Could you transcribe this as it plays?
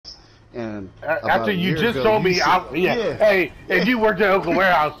And after you just told me, hey, if you worked at Oakland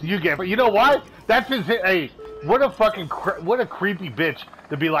Warehouse, you get. But you know why? That's just hey, what a fucking what a creepy bitch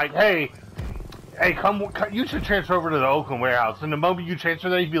to be like, hey, come, you should transfer over to the Oakland Warehouse. And the moment you transfer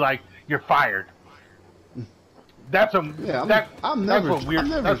there, you'd be like, you're fired. That's a I'm that's never what weird. I'm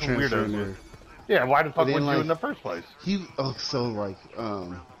never That's what transferring weirdos there. Yeah, why the fuck would like, you in the first place?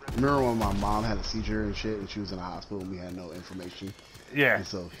 Remember when my mom had a seizure and shit, and she was in the hospital and we had no information. Yeah. And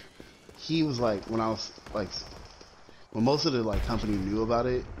so he was like, when I was like, when most of the like company knew about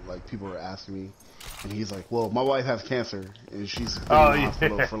it, like people were asking me, and he's like, "Well, my wife has cancer and she's been in the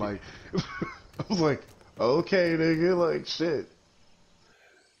hospital for like." I was like, "Okay, nigga, like shit."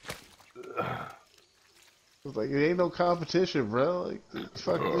 I was like, "It ain't no competition, bro. Like,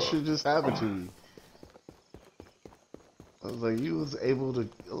 fucking, this shit just happened to me." I was like, "You was able to,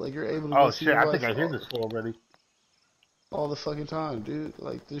 like, you're able to." Oh shit! I think I hear this already. All the fucking time, dude.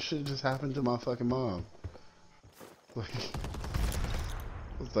 Like, this shit just happened to my fucking mom. Like,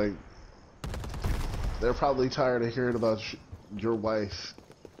 it's like, they're probably tired of hearing about your wife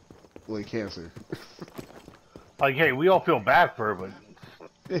with cancer. Like, hey, we all feel bad for her,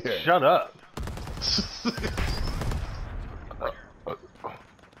 but shut up. Here's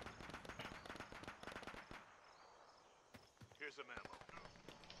a memo.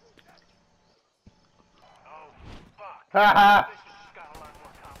 Haha.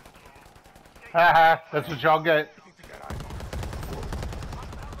 Haha. That's what y'all get.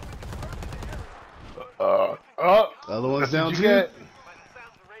 Other one's down too.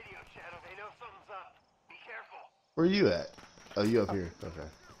 Where are you at? Oh, you up here? Okay.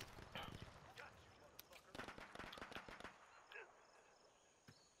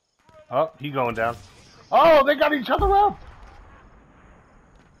 Oh, he going down. Oh, they got each other up.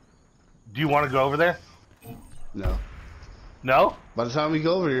 Do you want to go over there? No. No? By the time we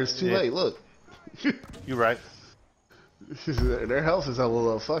go over here, it's too late. Look. You're right. Their health is hella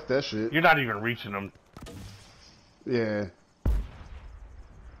low. Fuck that shit. You're not even reaching them. Yeah.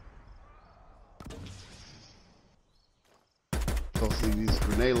 Hopefully these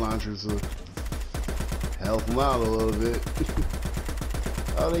grenade launchers will help them out a little bit.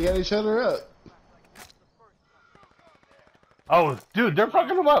 Oh, they got each other up. Oh, dude, they're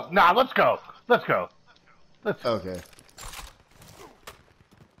fucking them up. Nah, let's go. Let's go. Okay.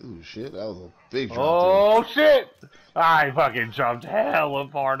 Ooh, shit, that was a big drop. Oh, shit! I fucking jumped hella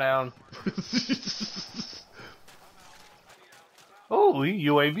far down. Oh,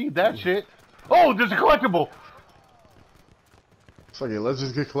 UAV, that shit. Oh, there's a collectible. Fuck it, let's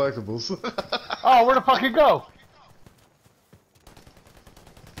just get collectibles. Oh, where the fuck it go?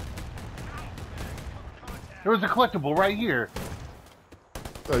 There was a collectible right here.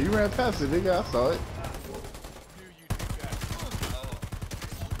 Oh, you ran past it, nigga. I saw it.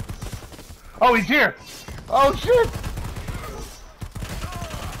 Oh, he's here. Oh, shit.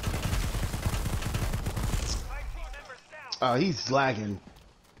 Oh, he's lagging.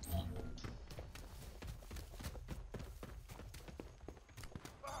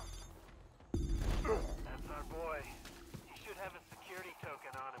 That's our boy. He should have a security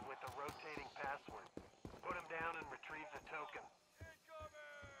token on him with a rotating password. Put him down and retrieve the token.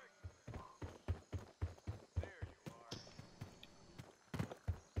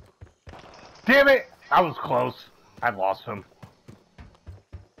 Damn it! I was close. I lost him.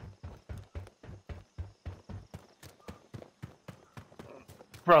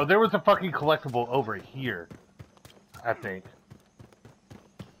 Bro, there was a fucking collectible over here. I think.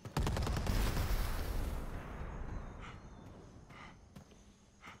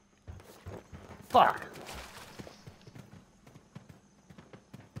 Fuck.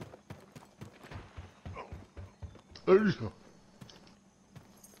 There you go.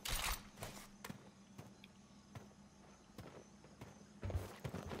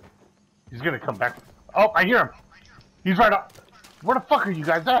 He's gonna come back. Oh, I hear him. He's right up. Where the fuck are you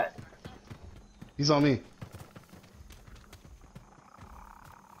guys at? He's on me.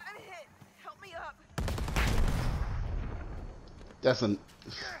 I'm hit. Help me up. That's an.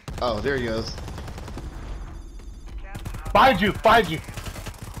 Oh, there he goes. Behind you! Behind you!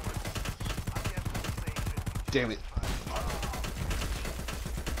 Damn it.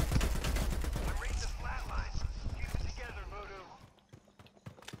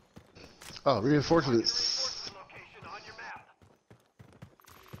 Oh, reinforcements.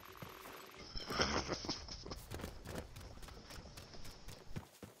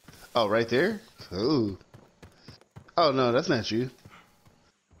 Oh, right there? Ooh. Oh, no, that's not you.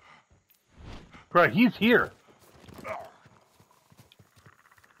 Bro, he's here.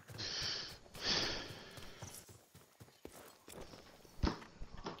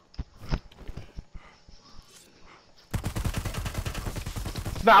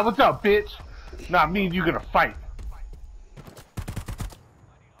 Nah, what's up, bitch? Nah, me and you gonna fight.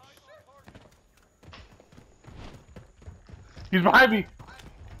 He's behind me.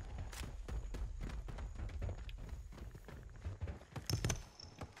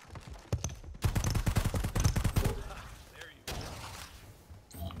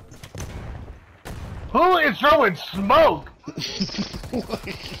 Who is throwing smoke?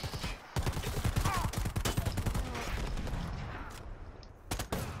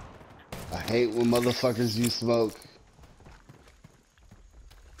 I hate when motherfuckers use smoke.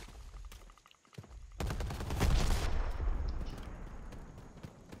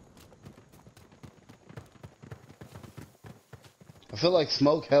 I feel like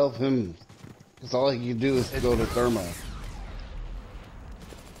smoke helped him, because all he can do is go to thermo.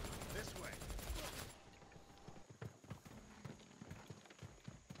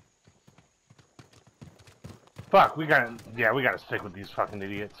 Fuck, we gotta stick with these fucking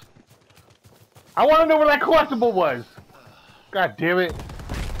idiots. I wanna know where that collectible was! God damn it. The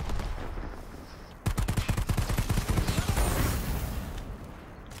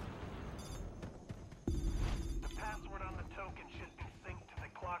password on the token should be synced to the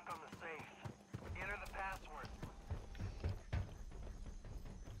clock on the safe. Enter the password.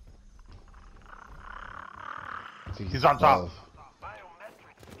 He's on top.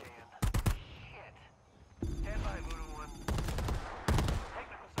 Biometric scan. Shit. Stand by, Voodoo 1.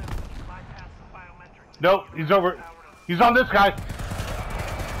 Technical sensors bypass the biometrics. Nope, he's over. He's on this guy.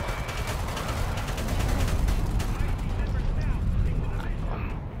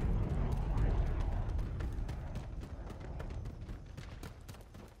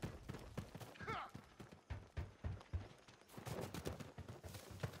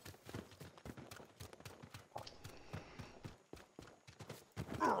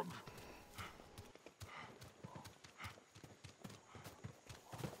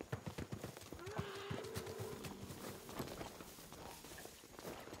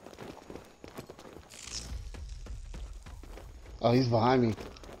 Oh, he's behind me.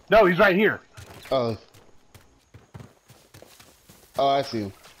 No, he's right here. Oh. Oh, I see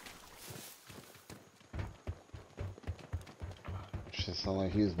him. Shit sounded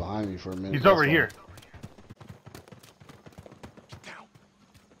like he was behind me for a minute. He's over here.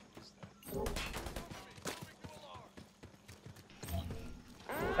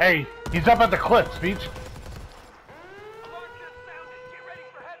 Hey, he's up at the cliff, Speech. Alarm just sounded. Get ready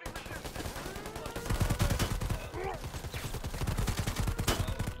for heavy resistance.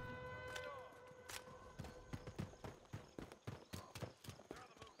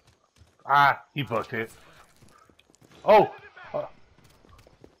 Ah, he booked it. Oh!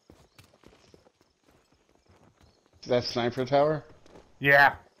 That sniper tower?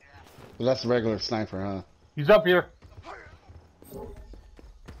 Yeah. Well, that's a regular sniper, huh? He's up here.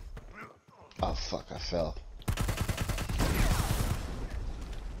 Oh, fuck, I fell.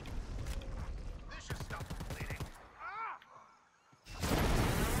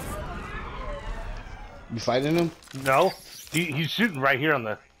 You fighting him? No. He's shooting right here on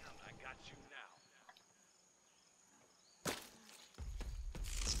the...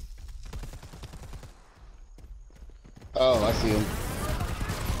 Oh, I see him.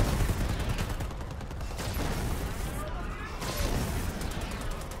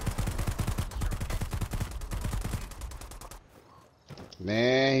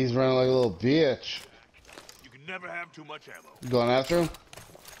 Man, he's running like a little bitch. You can never have too much ammo. You going after him?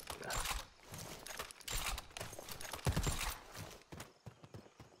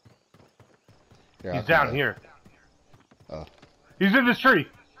 Here, He's down here. Oh. He's in this tree.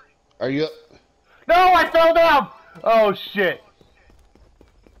 Are you up? No, I fell down! Oh, shit.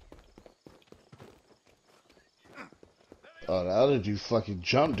 Oh, the other dude fucking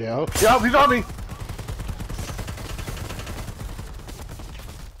jumped down. Yup, he's on me.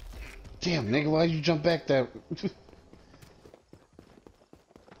 Damn, nigga, why'd you jump back that...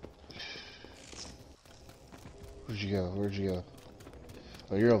 Where'd you go? Where'd you go?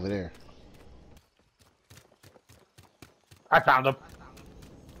 Oh, you're over there. I found him.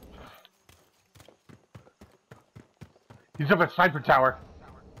 He's up at Sniper Tower.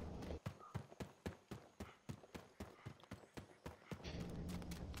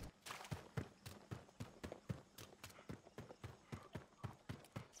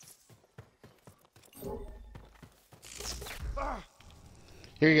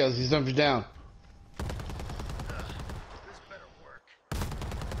 Here he goes. He's jumping down.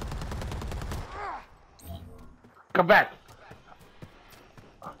 Come back.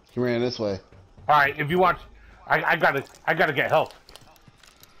 He ran this way. All right, if you want, I gotta get help.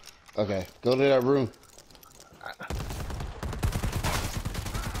 Okay, go to that room.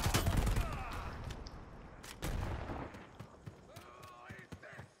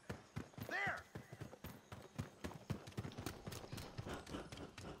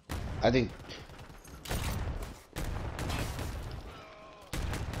 I think.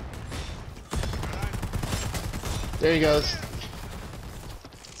 There he goes.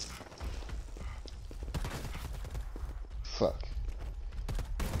 Fuck.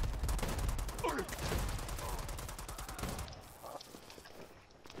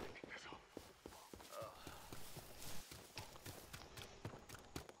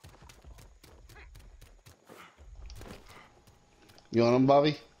 You want him,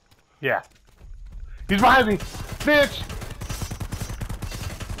 Bobby? Yeah. He's behind me! Bitch!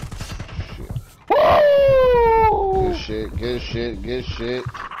 Woo! Good shit, good shit, good shit.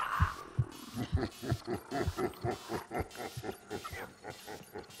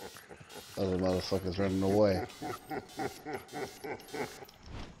 Other motherfuckers running away.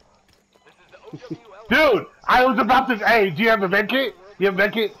 Dude, I was about to. Hey, do you have a med kit? You have a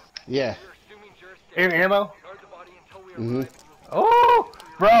med kit? Yeah. And ammo? Mm-hmm. Oh,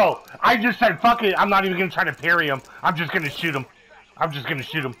 bro! I just said fuck it. I'm not even gonna try to parry him. I'm just gonna shoot him. I'm just gonna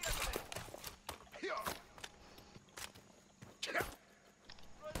shoot him.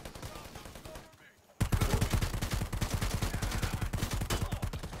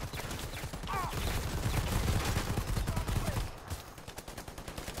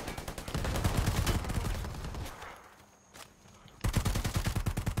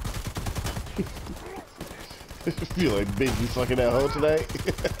 I feel like Biggie fucking that hoe tonight.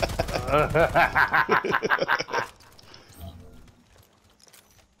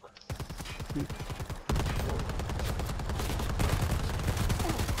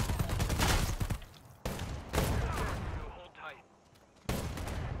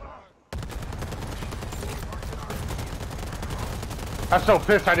 I'm so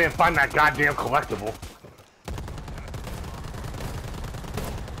pissed I didn't find that goddamn collectible.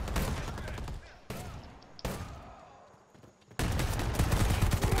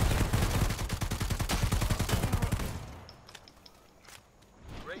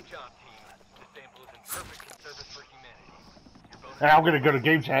 Hey, I'm gonna go to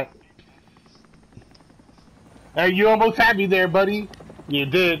game chat. Hey, you almost had me there, buddy. You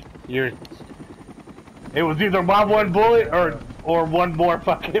did. It was either my one bullet or one more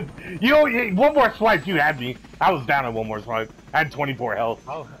fucking. One more swipe. You had me. I was down at one more swipe. I had 24 health.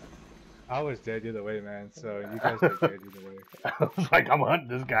 I was dead either way, man. So you guys were dead either way. I was like, I'm hunting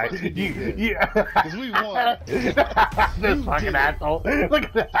this guy. Yeah. Because we won. This fucking asshole. Look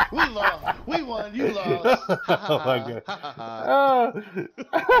at that. We lost. We won. You lost. Oh my god.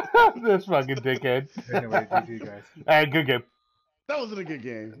 This fucking dickhead. Anyway, GG guys. Hey, good game. That wasn't a good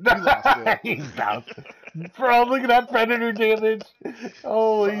game. We lost it. He's down. Bro, look at that predator damage.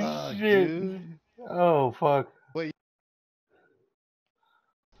 Holy shit. Dude. Oh, fuck.